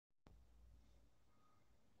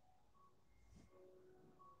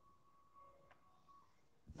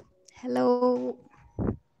Hello,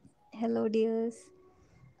 hello, dears.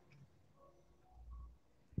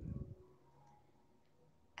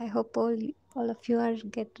 I hope all of you are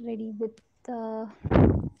get ready with the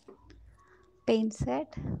paint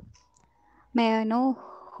set. May I know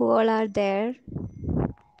who all are there?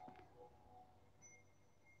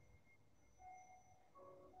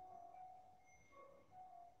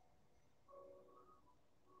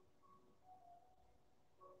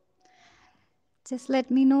 Just let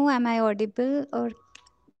me know. Am I audible or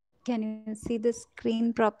can you see the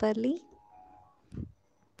screen properly?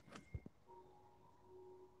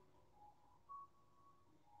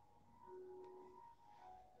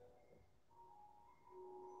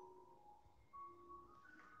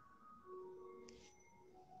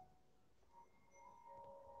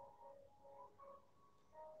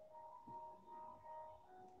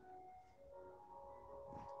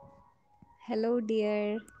 Hello,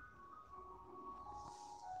 dear.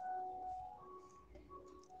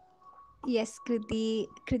 Yes, Kriti.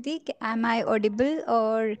 Kriti, am I audible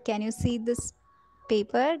or can you see this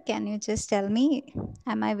paper? Can you just tell me?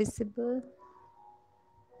 Am I visible?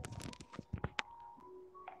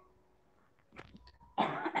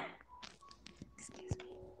 Excuse me.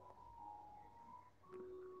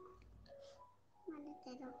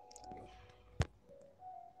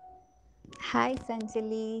 Hi,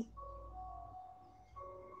 Sanjali.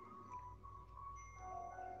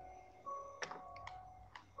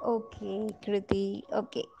 Okay, Kriti.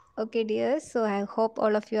 Okay, dear. So I hope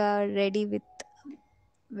all of you are ready with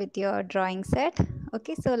your drawing set.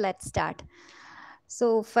 Okay, so let's start.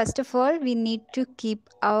 So first of all, we need to keep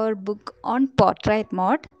our book on portrait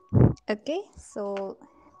mode. Okay, so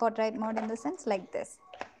portrait mode in the sense like this.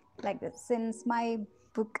 Since my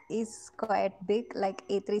book is quite big, like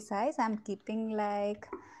A3 size, I'm keeping like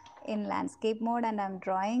in landscape mode and I'm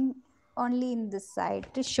drawing only in this side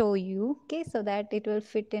to show you, okay, so that it will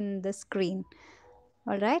fit in the screen.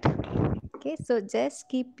 All right. Okay, so just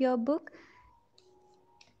keep your book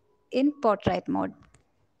in portrait mode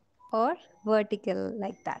or vertical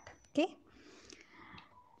like that. Okay,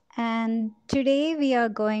 and today we are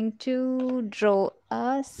going to draw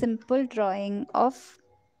a simple drawing of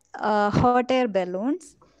hot air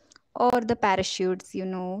balloons or the parachutes, you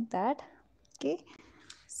know that. Okay,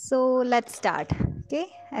 so let's start. Okay,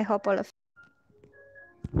 I hope all of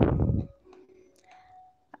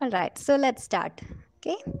all right, so let's start.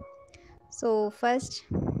 Okay, so first,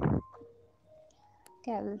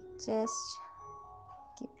 okay, I will just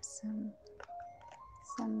keep some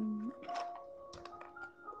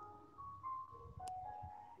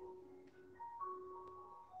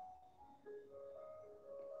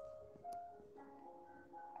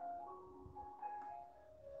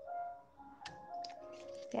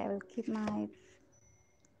okay, I will keep my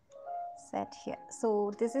set here.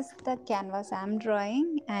 So this is the canvas I'm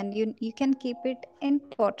drawing and you can keep it in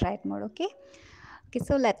portrait mode. Okay,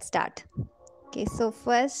 so let's start. Okay, so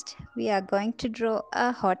first we are going to draw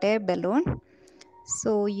a hot air balloon.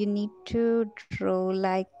 So you need to draw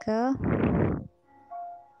like a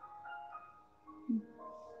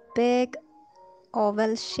big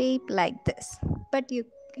oval shape like this, but you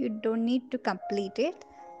don't need to complete it.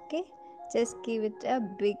 Okay, just give it a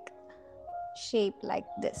big shape like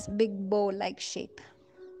this, big bow like shape.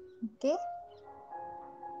 Okay,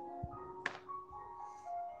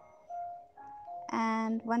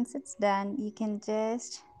 and once it's done you can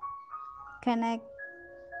just connect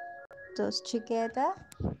those together.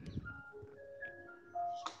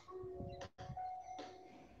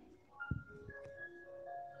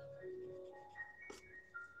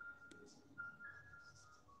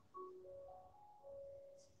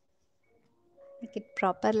 Make it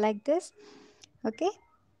proper like this. Okay,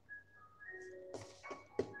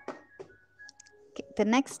 okay, the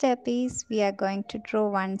next step is we are going to draw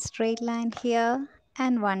one straight line here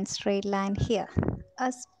and one straight line here,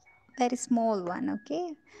 a very small one. Okay,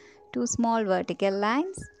 two small vertical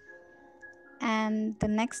lines, and the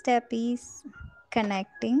next step is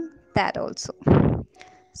connecting that also.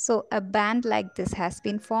 So a band like this has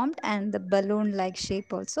been formed and the balloon like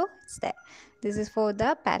shape also is there. This is for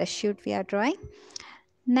the parachute we are drawing.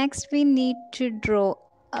 Next we need to draw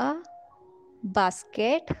a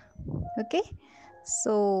basket. Okay,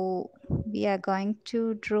 so we are going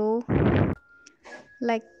to draw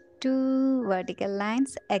like two vertical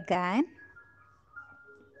lines again.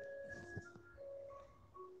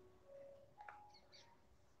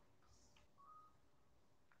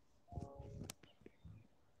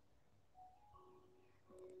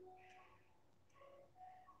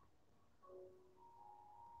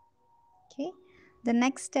 Okay, the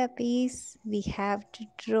next step is we have to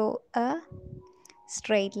draw a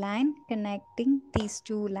straight line connecting these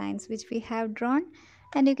two lines which we have drawn,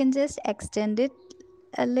 and you can just extend it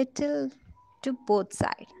a little to both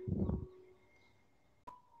sides.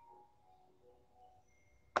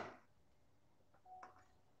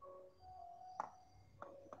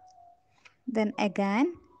 Then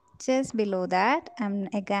again, just below that, I'm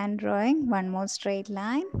again drawing one more straight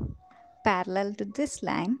line parallel to this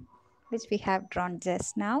line which we have drawn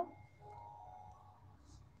just now.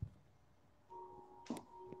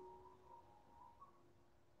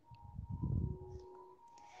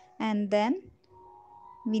 And then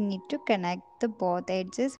we need to connect the both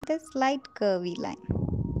edges with a slight curvy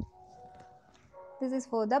line. This is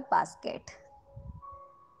for the basket.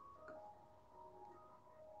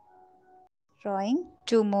 Drawing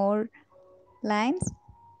two more lines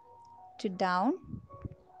to down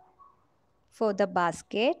for the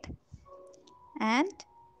basket and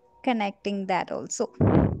connecting that also.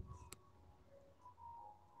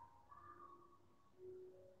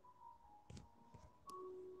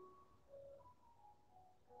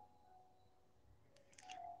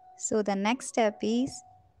 So the next step is,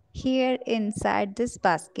 here inside this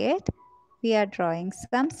basket we are drawing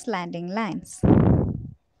some slanting lines.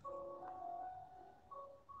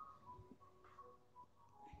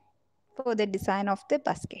 For the design of the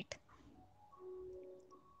basket.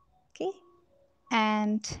 Okay,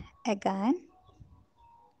 and again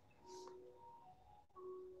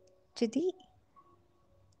to the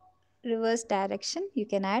reverse direction you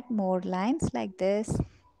can add more lines like this.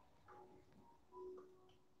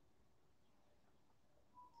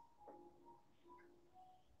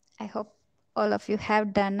 I hope all of you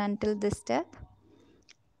have done until this step.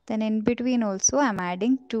 Then in between also I'm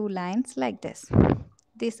adding two lines like this.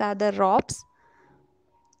 These are the ropes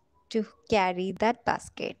to carry that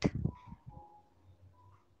basket.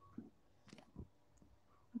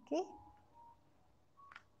 Okay.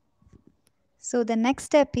 So the next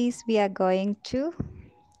step is we are going to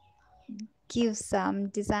give some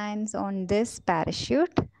designs on this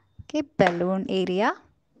parachute, okay, balloon area.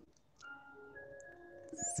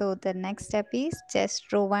 So the next step is just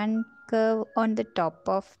draw one curve on the top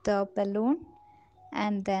of the balloon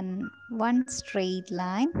and then one straight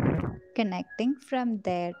line connecting from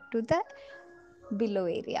there to the below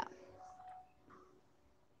area.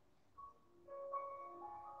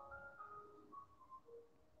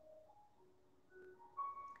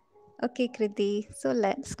 Okay, Kriti, so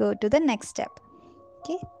let's go to the next step.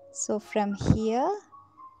 Okay, so from here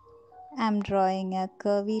I'm drawing a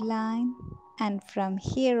curvy line, and from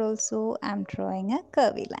here also I'm drawing a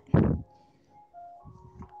curvy line.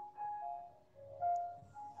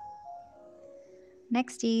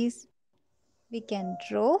 Next is we can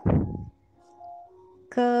draw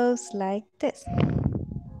curves like this.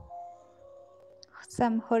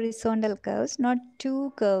 Some horizontal curves, not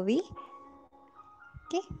too curvy.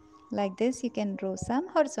 Okay, like this you can draw some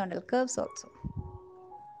horizontal curves also.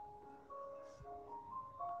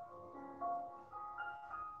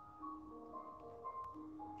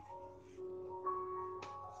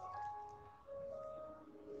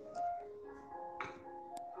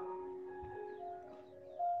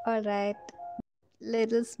 Alright,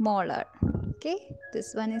 little smaller. Okay,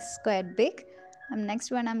 this one is quite big. And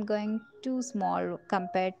next one I'm going too small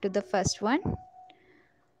compared to the first one.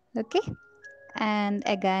 Okay, and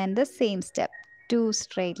again the same step, two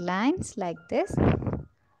straight lines like this,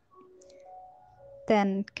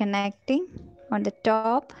 then connecting on the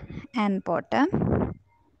top and bottom.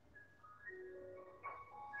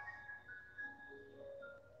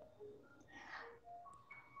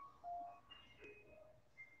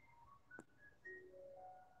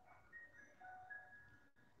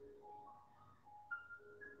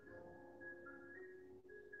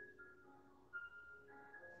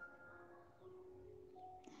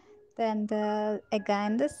 Then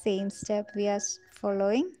again the same step we are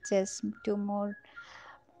following, just two more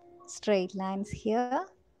straight lines here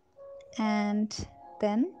and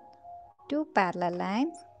then two parallel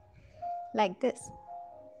lines like this.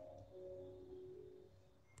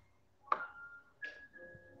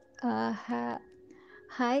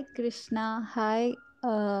 Hi Krishna, hi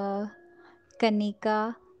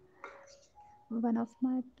Kanika. One of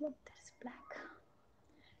my look, there's black.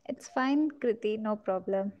 It's fine, Kriti, no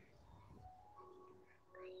problem.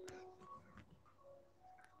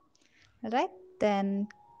 Alright, then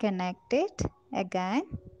connect it again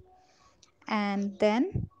and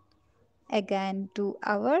then again to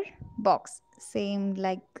our box. Same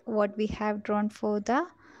like what we have drawn for the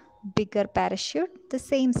bigger parachute, the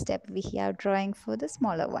same step we are drawing for the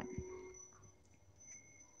smaller one.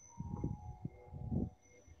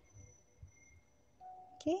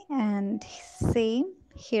 Okay, and same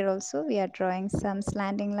here also we are drawing some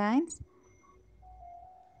slanting lines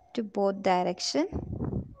to both direction.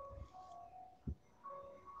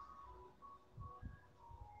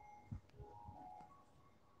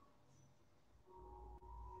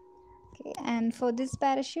 Okay, and for this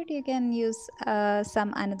parachute you can use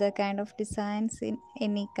some another kind of designs, in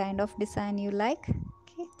any kind of design you like.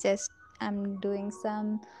 Okay, just I'm doing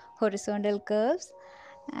some horizontal curves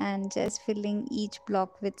and just filling each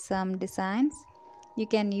block with some designs. You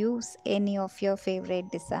can use any of your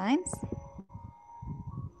favorite designs,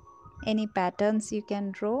 any patterns you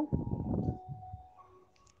can draw.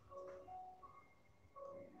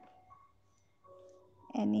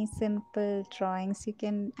 Any simple drawings you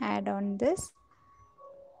can add on this.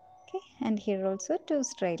 Okay, and here also two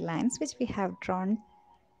straight lines which we have drawn.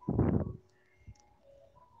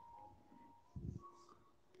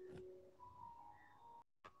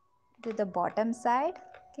 To the bottom side.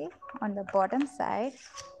 Okay, on the bottom side,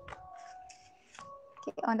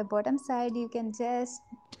 okay, on the bottom side you can just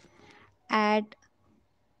add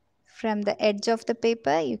from the edge of the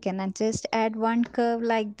paper, you can just add one curve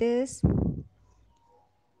like this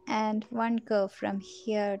and one curve from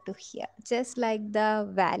here to here, just like the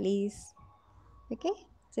valleys. Okay,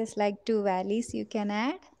 just like two valleys you can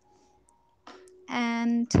add,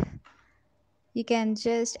 and you can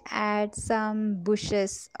just add some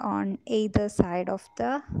bushes on either side of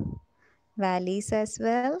the valleys as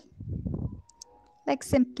well, like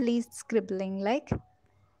simply scribbling like.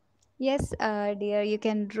 Yes, dear, you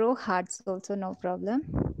can draw hearts also, no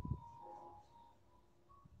problem.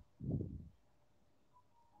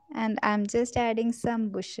 And I'm just adding some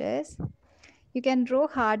bushes. You can draw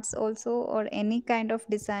hearts also or any kind of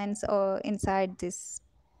designs or inside this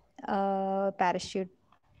parachute.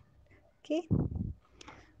 Okay,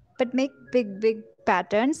 but make big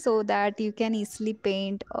patterns so that you can easily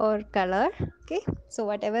paint or color. Okay, so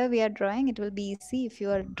whatever we are drawing, it will be easy if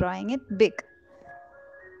you are drawing it big.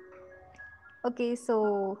 Okay,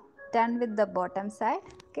 so done with the bottom side.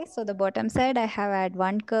 Okay, so the bottom side I have had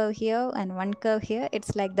one curve here and one curve here.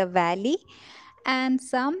 It's like the valley and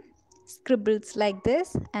some scribbles like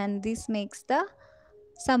this, and this makes the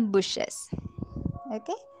some bushes.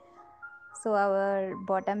 Okay, so our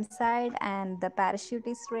bottom side and the parachute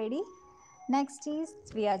is ready. Next is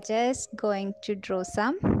we are just going to draw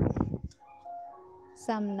some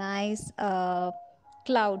nice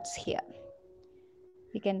clouds here.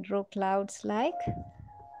 You can draw clouds like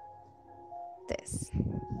this.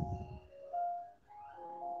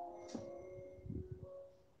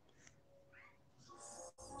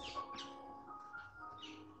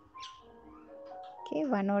 Okay,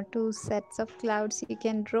 one or two sets of clouds you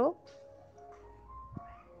can draw.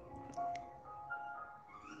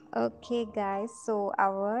 Okay guys, so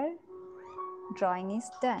our drawing is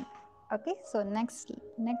done. Okay, so next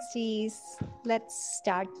is let's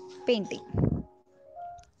start painting.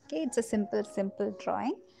 Okay, it's a simple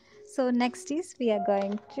drawing. So next is we are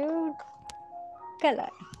going to color.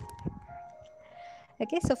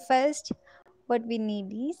 Okay, so first what we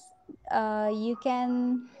need is you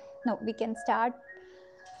can no we can start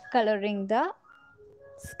coloring the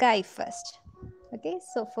sky first. Okay,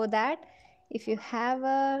 so for that, if you have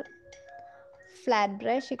a flat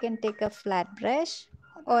brush, you can take a flat brush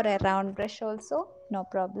or a round brush also, no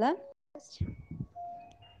problem.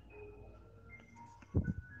 You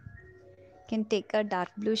can take a dark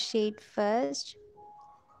blue shade first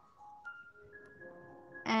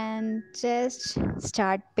and just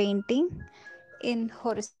start painting in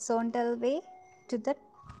horizontal way to the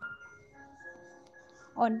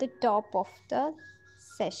on the top of the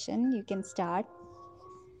session. You can start,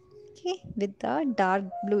 okay, with the dark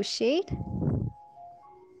blue shade.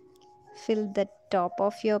 Fill the top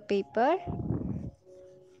of your paper.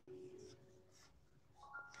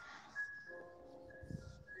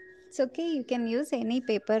 It's okay, you can use any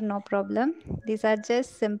paper, no problem. These are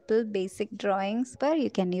just simple basic drawings, but you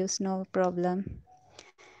can use no problem.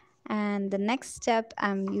 And the next step,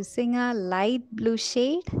 I'm using a light blue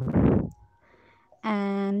shade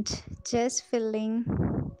and just filling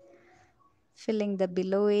the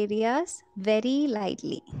below areas very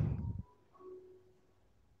lightly.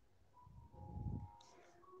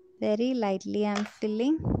 Very lightly I'm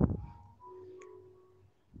filling.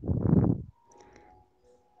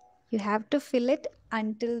 You have to fill it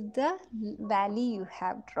until the valley you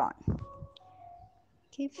have drawn.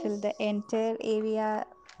 Okay, fill the entire area,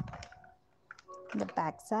 the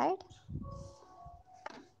back side.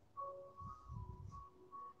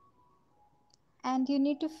 And you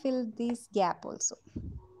need to fill this gap also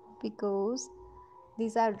because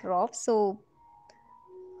these are drops, so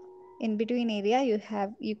in between area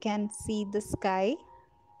you can see the sky,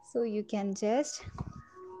 so you can just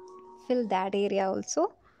fill that area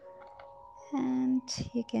also, and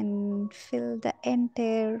you can fill the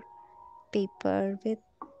entire paper with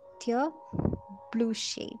your blue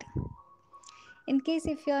shade. In case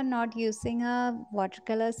if you are not using a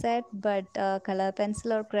watercolor set but a color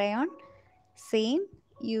pencil or crayon, same,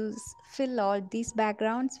 use fill all these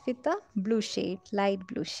backgrounds with a blue shade, light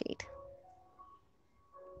blue shade.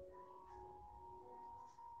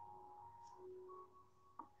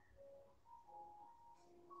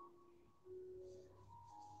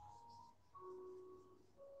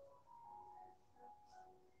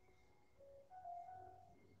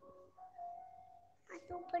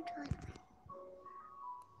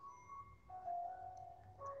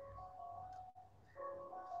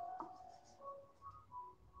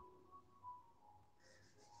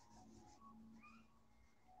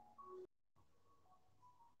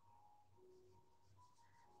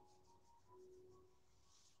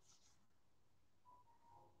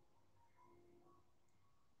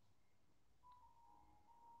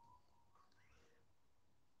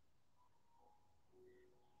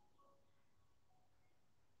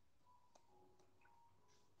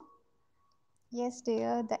 Yes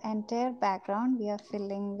dear, the entire background we are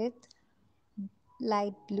filling with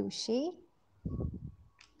light blue shade.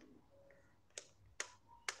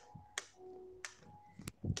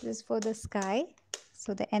 This is for the sky,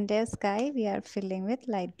 so the entire sky we are filling with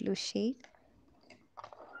light blue shade.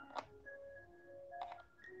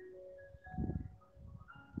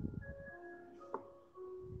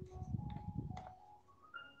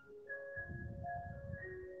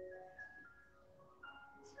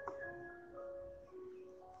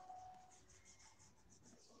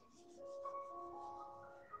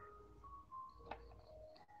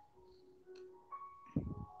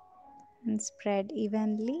 And spread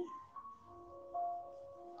evenly,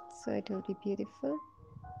 so it will be beautiful.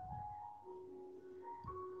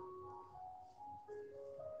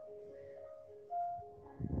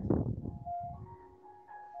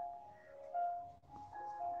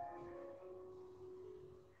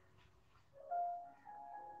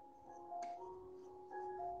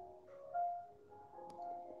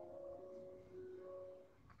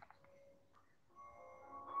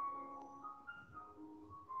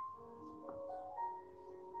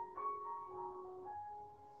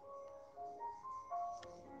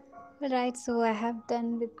 Alright, so I have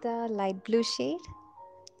done with the light blue shade.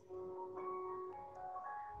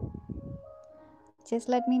 Just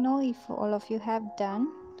let me know if all of you have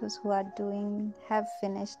done, those who are doing have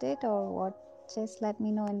finished it or what. Just let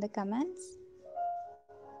me know in the comments.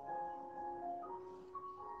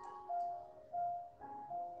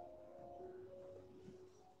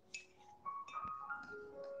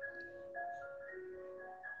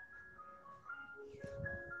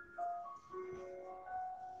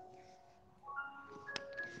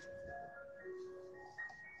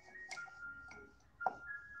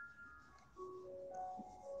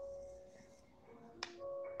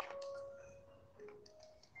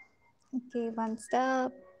 Okay, once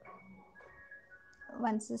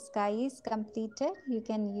the sky is completed, you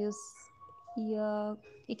can use you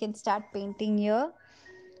can start painting your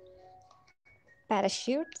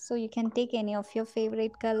parachute. So you can take any of your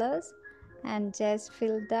favorite colors and just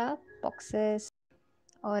fill the boxes,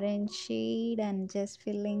 orange shade, and just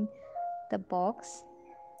filling the box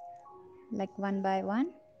like one by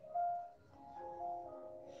one.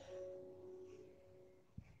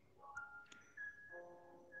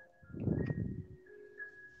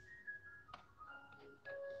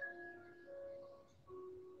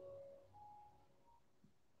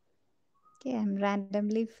 Okay, I'm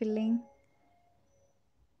randomly filling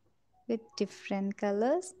with different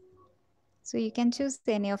colors, so you can choose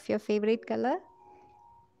any of your favorite color.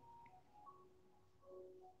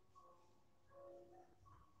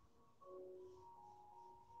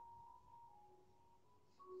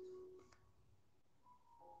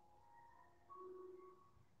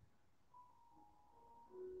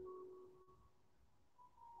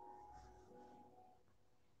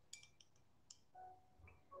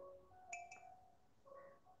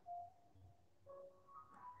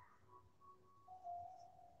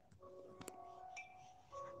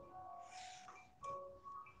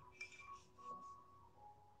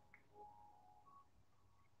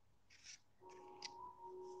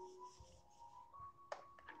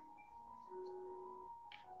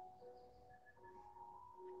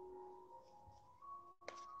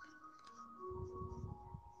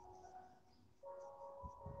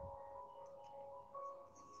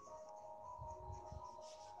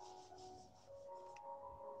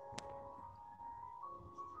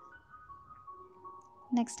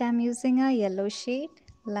 Next, I'm using a yellow shade,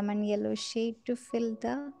 lemon yellow shade to fill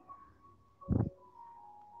the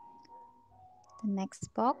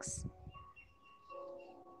next box.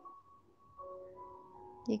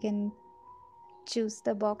 You can choose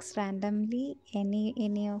the box randomly, any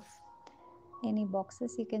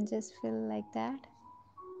boxes you can just fill like that.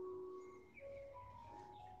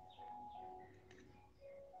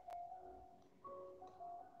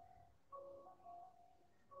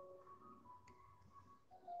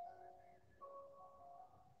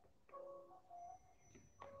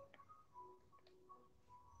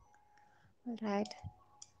 All right.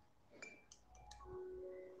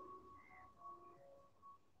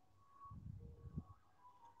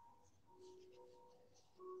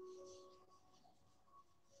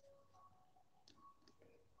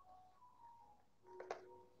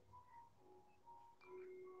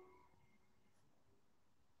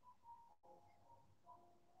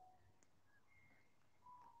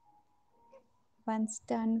 Once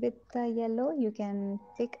done with the yellow, you can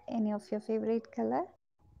pick any of your favorite color.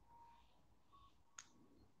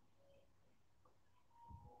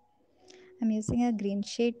 I'm using a green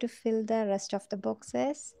shade to fill the rest of the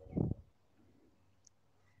boxes.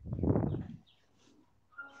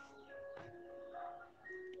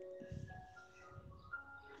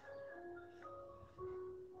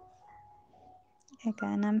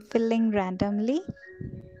 Again, I'm filling randomly.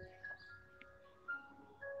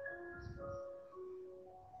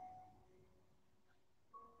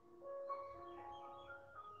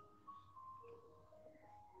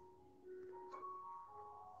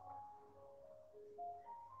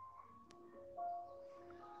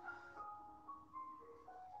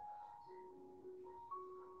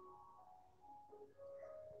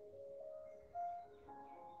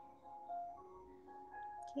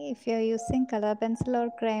 Okay, if you're using color pencil or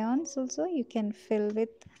crayons also, you can fill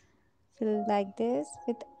like this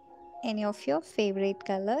with any of your favorite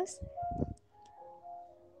colors.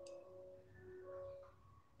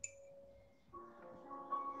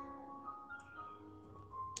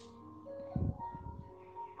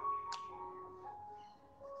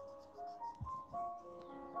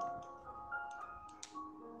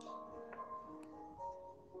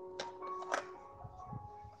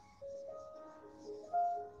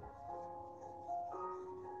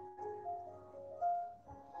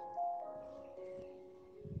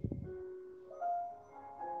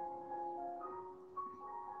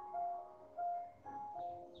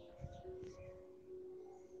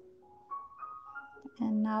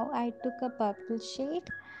 And now I took a purple shade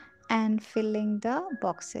and filling the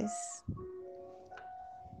boxes.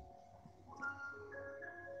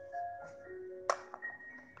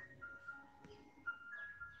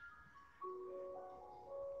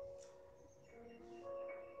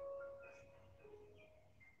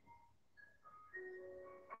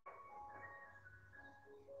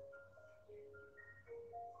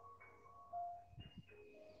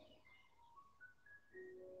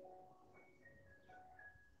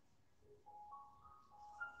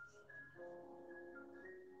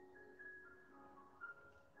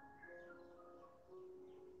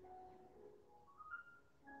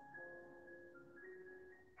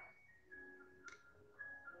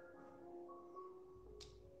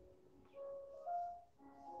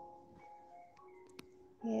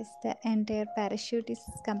 Yes, the entire parachute is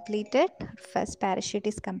completed. First parachute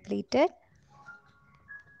is completed.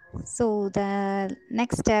 So the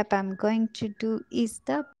next step I'm going to do is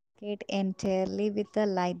the pocket entirely with the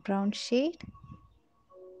light brown shade.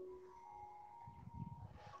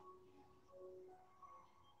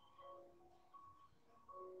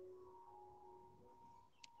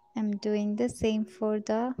 I'm doing the same for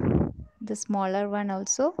the smaller one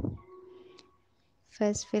also.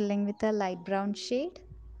 First filling with a light brown shade.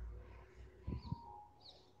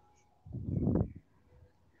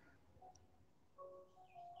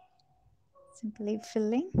 Simply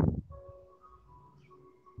filling.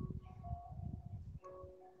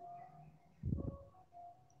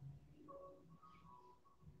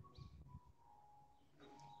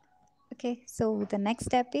 Okay, so the next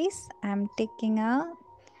step is I'm taking a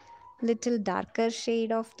little darker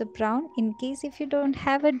shade of the brown. In case if you don't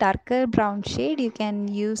have a darker brown shade, you can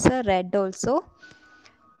use a red also.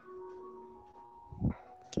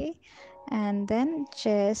 Okay, and then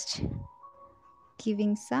just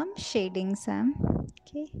giving some shading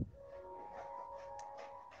okay,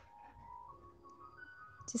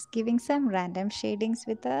 just giving some random shadings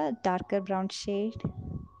with a darker brown shade.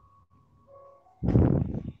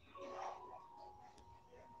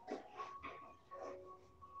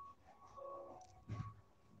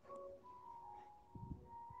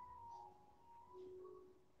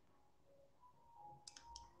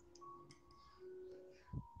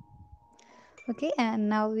 Okay, and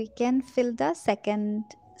now we can fill the second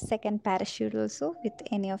parachute also with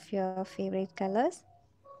any of your favorite colors.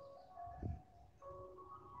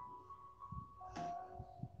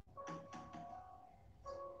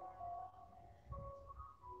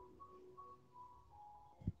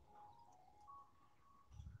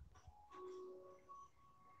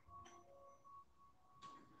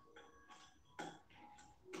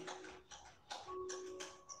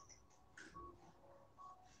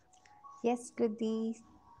 Yes, Kriti,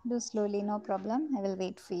 do slowly, no problem. I will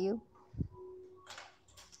wait for you.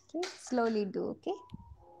 Okay, slowly do, okay?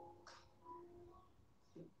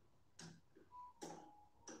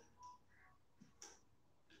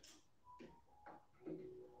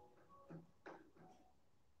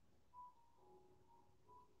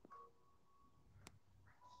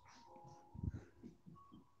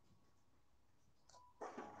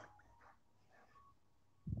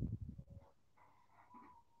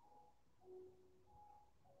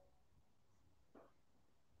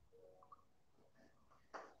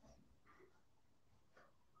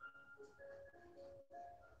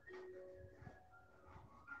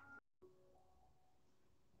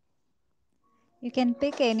 You can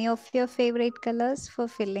pick any of your favorite colors for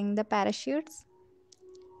filling the parachutes.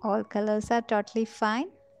 All colors are totally fine.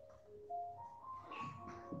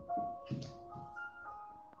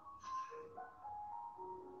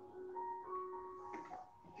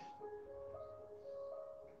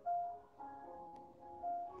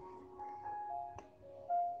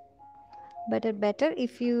 But it better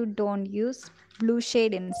if you don't use blue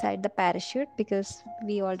shade inside the parachute, because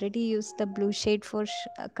we already used the blue shade for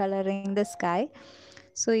coloring the sky.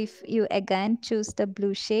 So if you again choose the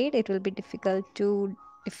blue shade, it will be difficult to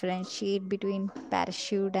differentiate between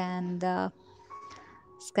parachute and the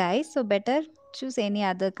sky. So better choose any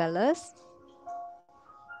other colors,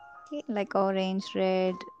 okay, like orange,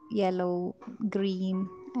 red, yellow, green,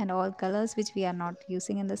 and all colors which we are not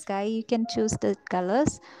using in the sky. You can choose the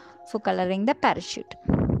colors for coloring the parachute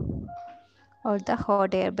or the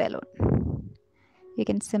hot air balloon. You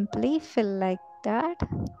can simply fill like that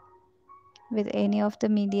with any of the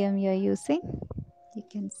medium you are using. You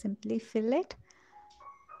can simply fill it.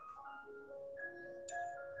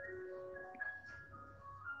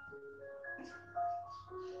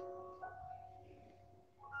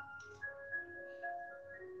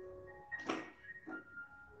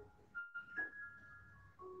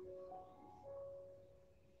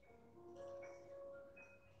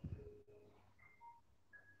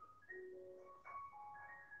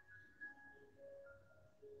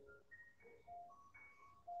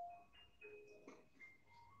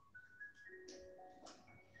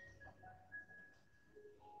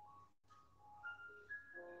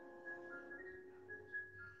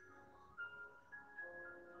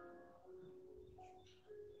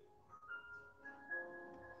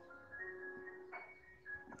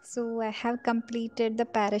 So I have completed the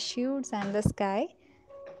parachutes and the sky.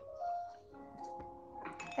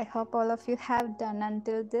 I hope all of you have done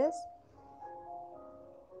until this.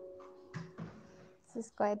 This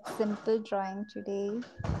is quite simple drawing today.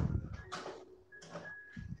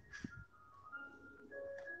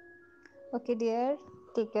 Okay, dear,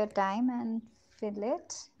 take your time and fill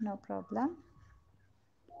it, no problem.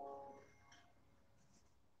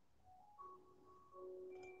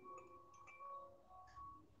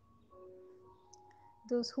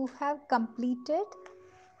 Those who have completed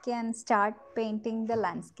can start painting the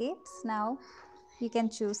landscapes now. You can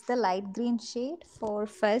choose the light green shade for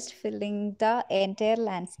first filling the entire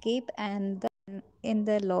landscape, and in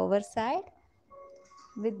the lower side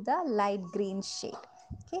with the light green shade.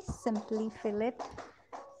 Okay, simply fill it.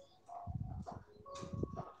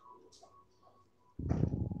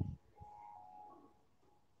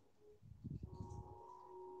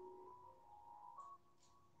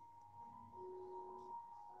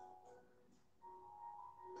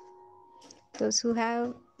 Those who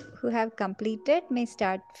have completed may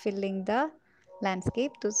start filling the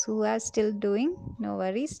landscape. Those who are still doing, no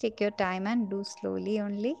worries, take your time and do slowly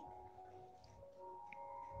only.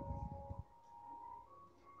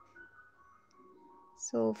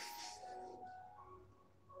 So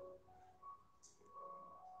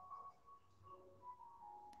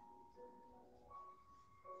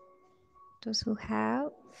those who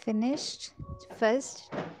have finished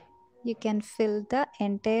first, you can fill the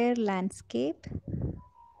entire landscape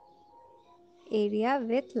area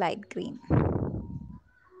with light green.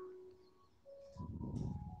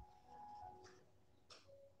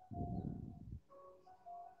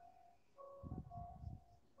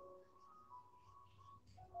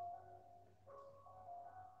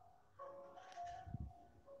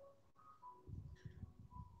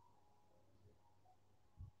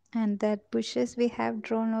 And that bushes we have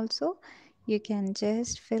drawn also, you can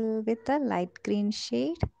just fill with a light green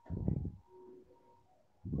shade.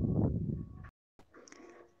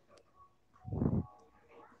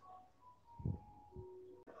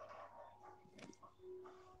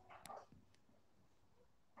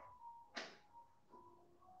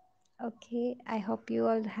 Okay, I hope you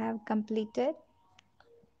all have completed.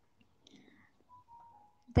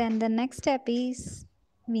 Then the next step is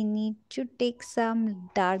we need to take some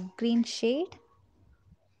dark green shade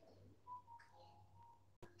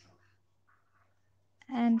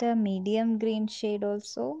and a medium green shade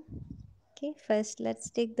also. Okay, first let's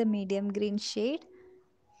take the medium green shade.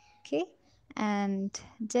 Okay, and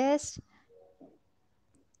I'm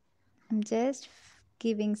just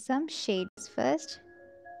giving some shades first.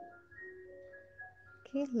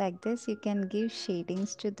 Okay, like this you can give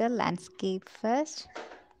shadings to the landscape first.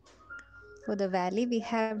 For the valley we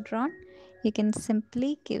have drawn, you can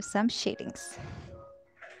simply give some shadings.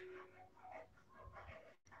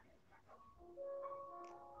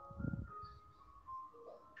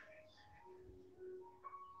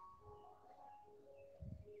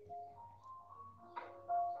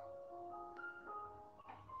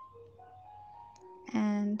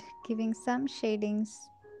 And giving some shadings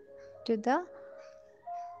to the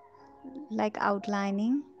like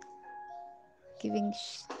outlining, giving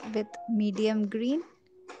with medium green.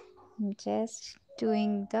 I'm just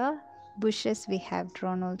doing the bushes we have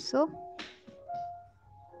drawn also.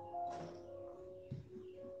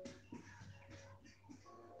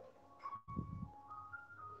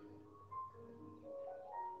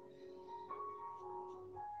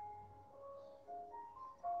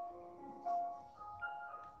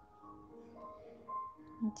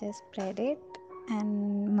 Just spread it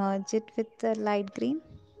and merge it with the light green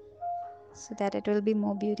so that it will be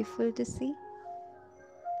more beautiful to see.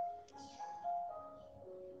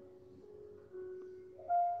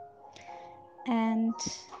 And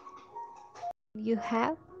you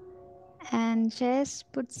have, and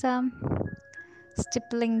just put some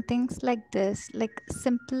stippling things like this, like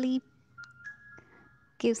simply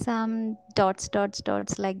give some dots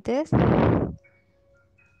like this.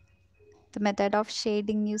 The method of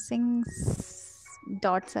shading using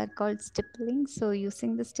dots are called stippling. So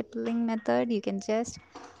using the stippling method, you can just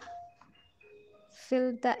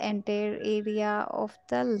fill the entire area of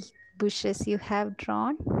the bushes you have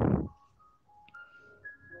drawn.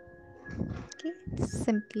 Okay,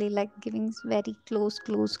 simply like giving very close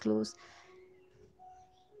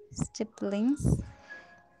stipplings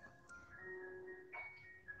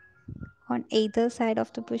on either side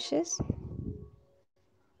of the bushes.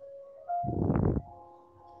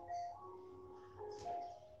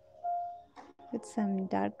 With some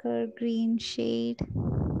darker green shade.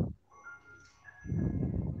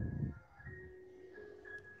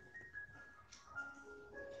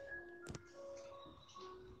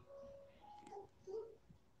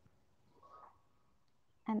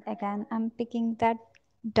 And again I'm picking that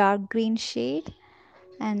dark green shade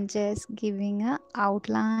and just giving a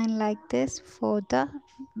outline like this for the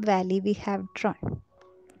valley we have drawn.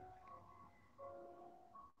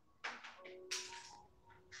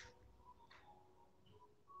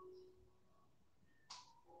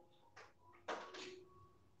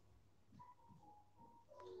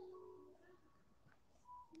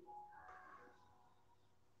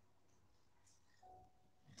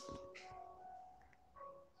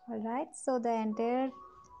 Alright, so the entire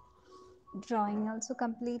drawing also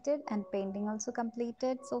completed and painting also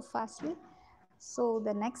completed so fastly. So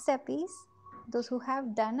the next step is, those who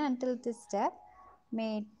have done until this step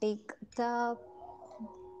may take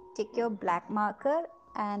your black marker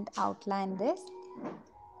and outline this.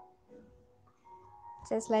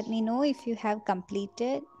 Just let me know if you have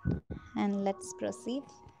completed and let's proceed.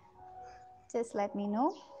 Just let me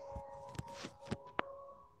know.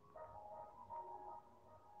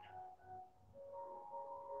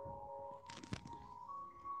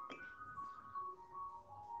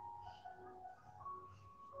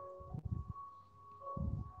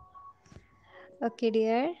 Okay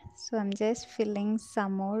dear, so I'm just filling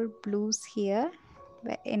some more blues here.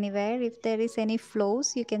 Anywhere if there is any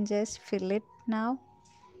flows you can just fill it now.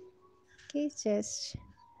 Okay, just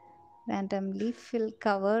randomly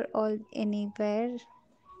cover all anywhere.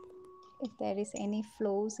 If there is any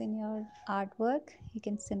flows in your artwork you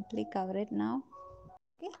can simply cover it now.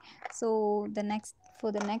 Okay, so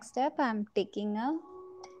for the next step I'm taking a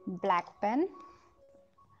black pen.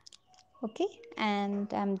 Okay,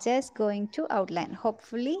 and I'm just going to outline.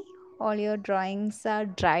 Hopefully all your drawings are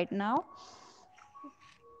dried now.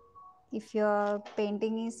 If your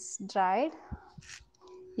painting is dried,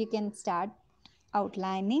 you can start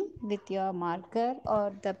outlining with your marker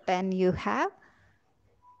or the pen you have.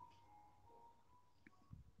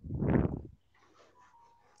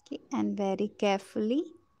 Okay, and very carefully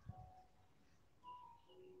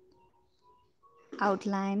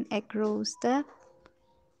outline across the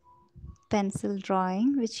pencil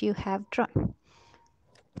drawing which you have drawn.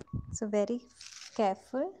 So very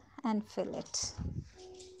careful and fill it.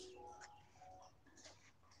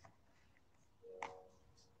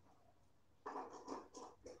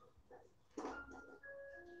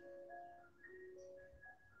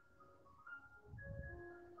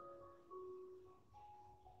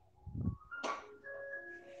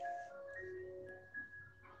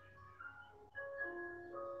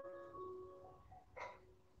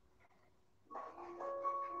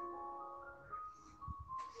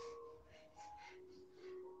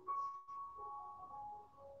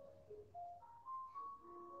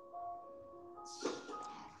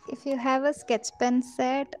 If you have a sketch pen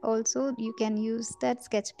set also, you can use that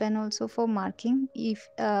sketch pen also for marking. If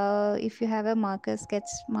you have a marker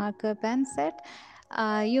pen set,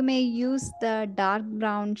 you may use the dark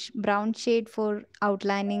brown shade for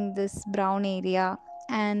outlining this brown area.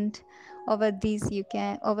 And over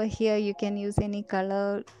here you can use any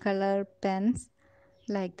color pens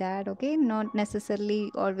like that. Okay, not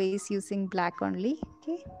necessarily always using black only.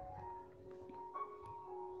 Okay.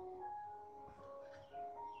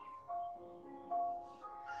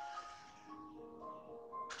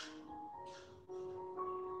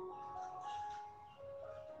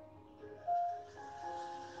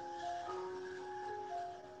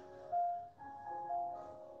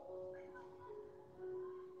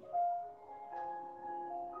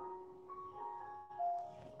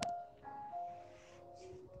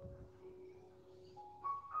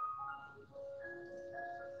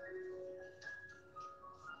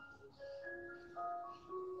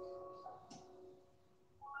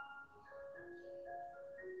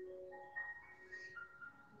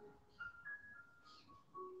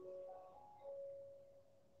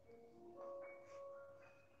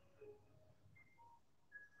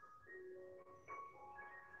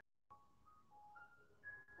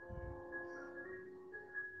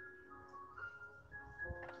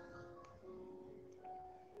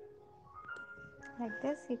 Like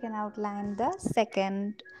this you can outline the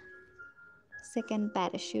second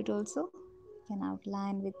parachute also. You can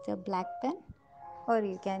outline with a black pen, or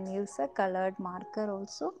you can use a colored marker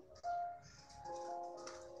also,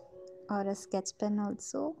 or a sketch pen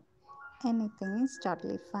also. Anything is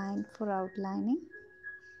totally fine for outlining.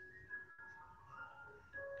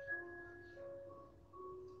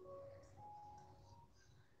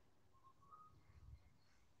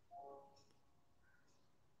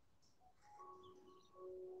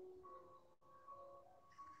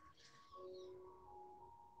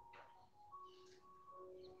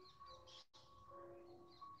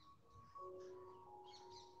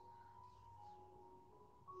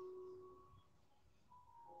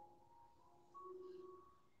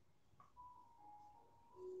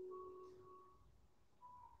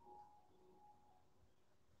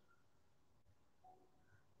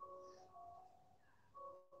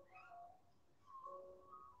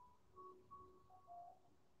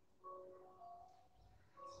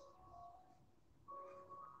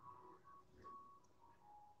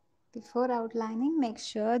 Before outlining, make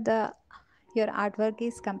sure the your artwork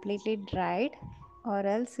is completely dried, or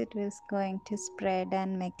else it is going to spread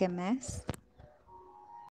and make a mess.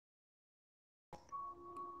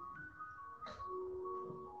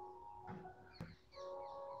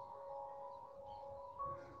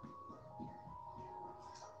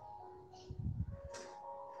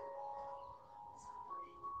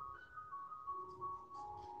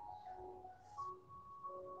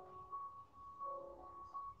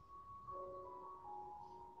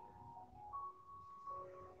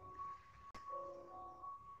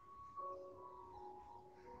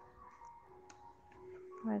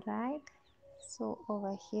 Alright, so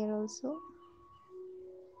over here also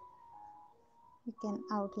you can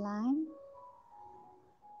outline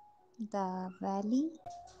the valley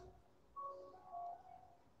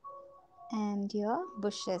and your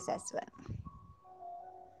bushes as well.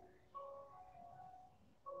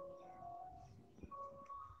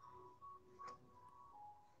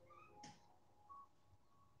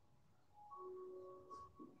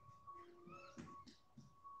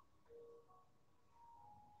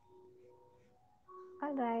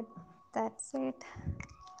 Alright, that's it.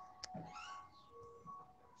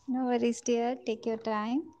 No worries, dear. Take your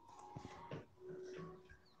time.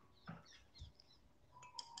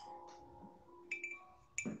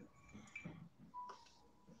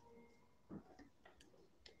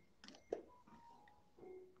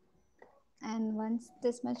 And once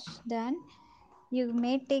this much done, you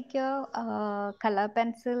may take your color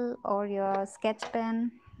pencil or your sketch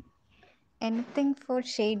pen, anything for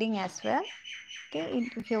shading as well. Okay,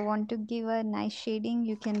 if you want to give a nice shading,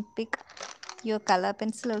 you can pick your color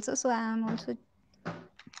pencil also. So I am also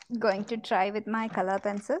going to try with my color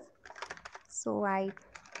pencil. So I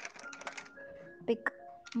pick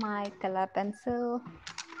my color pencil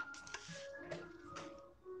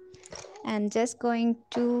and just going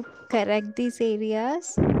to correct these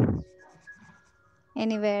areas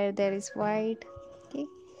anywhere there is white. Okay,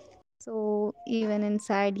 so even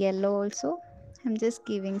inside yellow also I'm just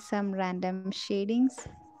giving some random shadings.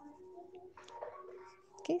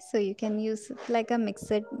 Okay, so you can use it like a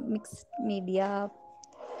mixed media.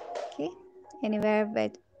 Okay, anywhere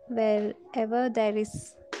wherever there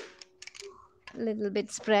is little bit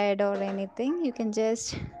spread or anything, you can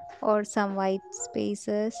just, or some white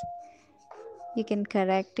spaces, you can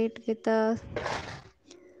correct it with a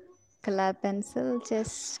color pencil.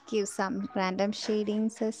 Just give some random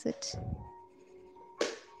shadings as it.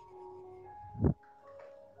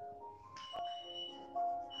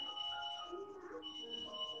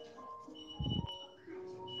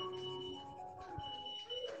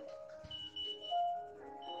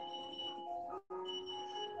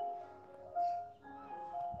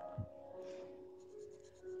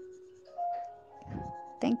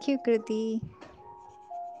 Thank you, Kriti.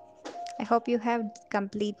 I hope you have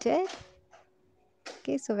completed.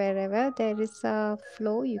 Okay, so wherever there is a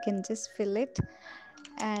flow, you can just fill it.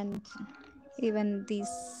 And even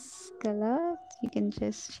this color, you can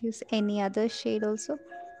just use any other shade also.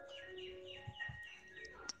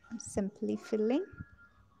 Simply filling.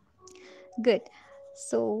 Good.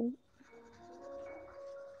 So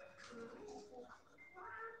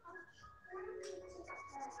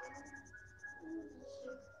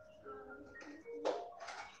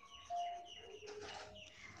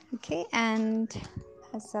okay, and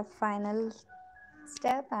as a final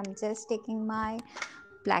step, I'm just taking my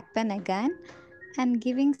black pen again and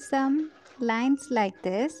giving some lines like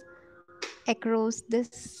this across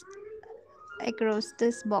this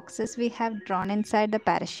boxes we have drawn inside the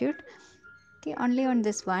parachute. Okay, only on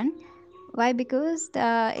this one. Why? Because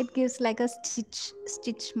it gives like a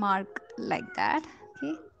stitch mark like that.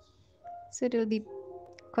 Okay, so it will be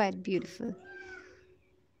quite beautiful.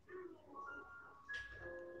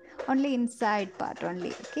 Only inside part only.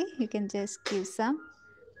 Okay, you can just give some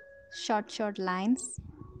short lines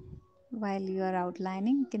while you are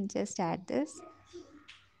outlining. You can just add this.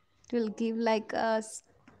 It will give like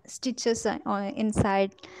stitches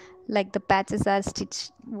inside, like the patches are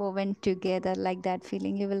stitched woven together, like that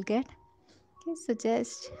feeling you will get. Okay, so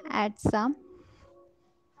just add some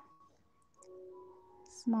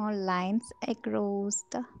small lines across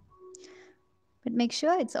the, but make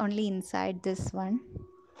sure it's only inside this one.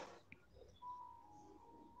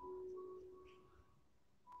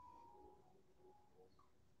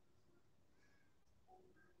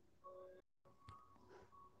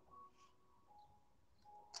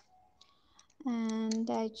 And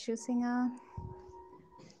I choosing a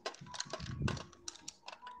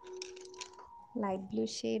light blue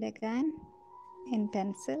shade again in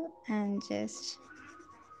pencil and just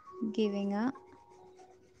giving a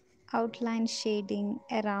outline shading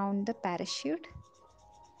around the parachute.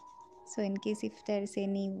 So in case if there is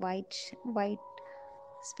any white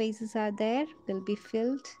spaces are there, will be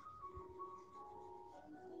filled.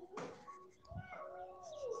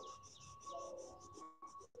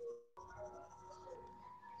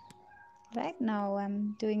 Right now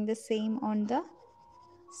I'm doing the same on the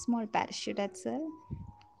small parachute as well.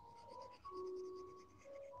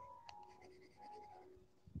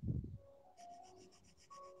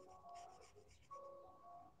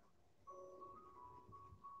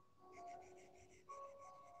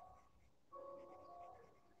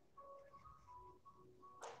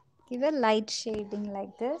 Give a light shading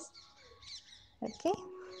like this. Okay,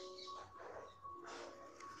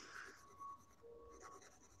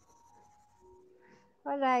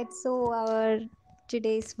 all right, so our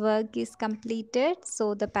today's work is completed,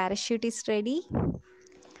 so the parachute is ready.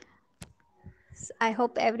 I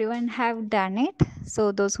hope everyone have done it.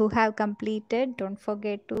 So those who have completed, don't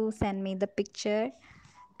forget to send me the picture,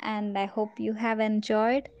 and I hope you have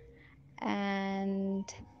enjoyed. And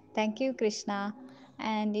thank you, Krishna.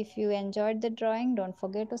 And if you enjoyed the drawing, don't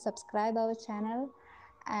forget to subscribe our channel,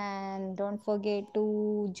 and don't forget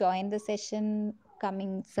to join the session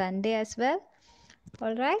coming Sunday as well.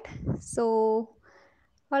 All right, so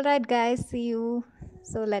all right, guys, see you.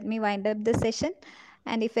 So let me wind up the session.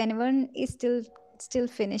 And if anyone is still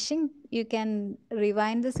finishing, you can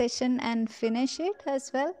rewind the session and finish it as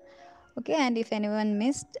well. Okay, and if anyone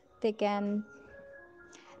missed, they can.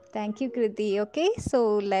 Thank you, Kriti. Okay,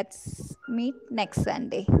 so let's meet next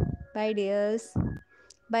Sunday. Bye, dears.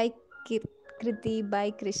 Bye, Kriti.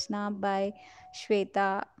 Bye, Krishna. Bye,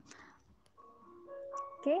 Shweta.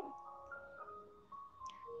 Okay.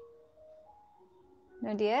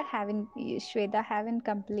 No, dear, haven't Shweta haven't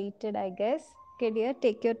completed, I guess. Okay, dear,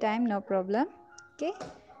 take your time, no problem. Okay.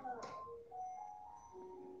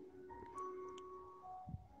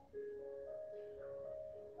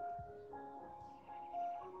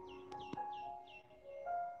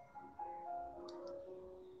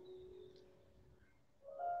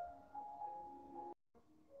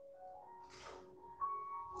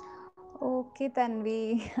 Okay,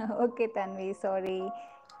 Tanvi. Okay, Tanvi. Sorry.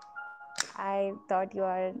 I thought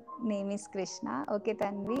your name is Krishna. Okay,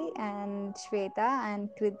 Tanvi and Shweta and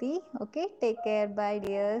Kriti. Okay, take care. Bye,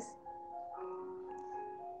 dears.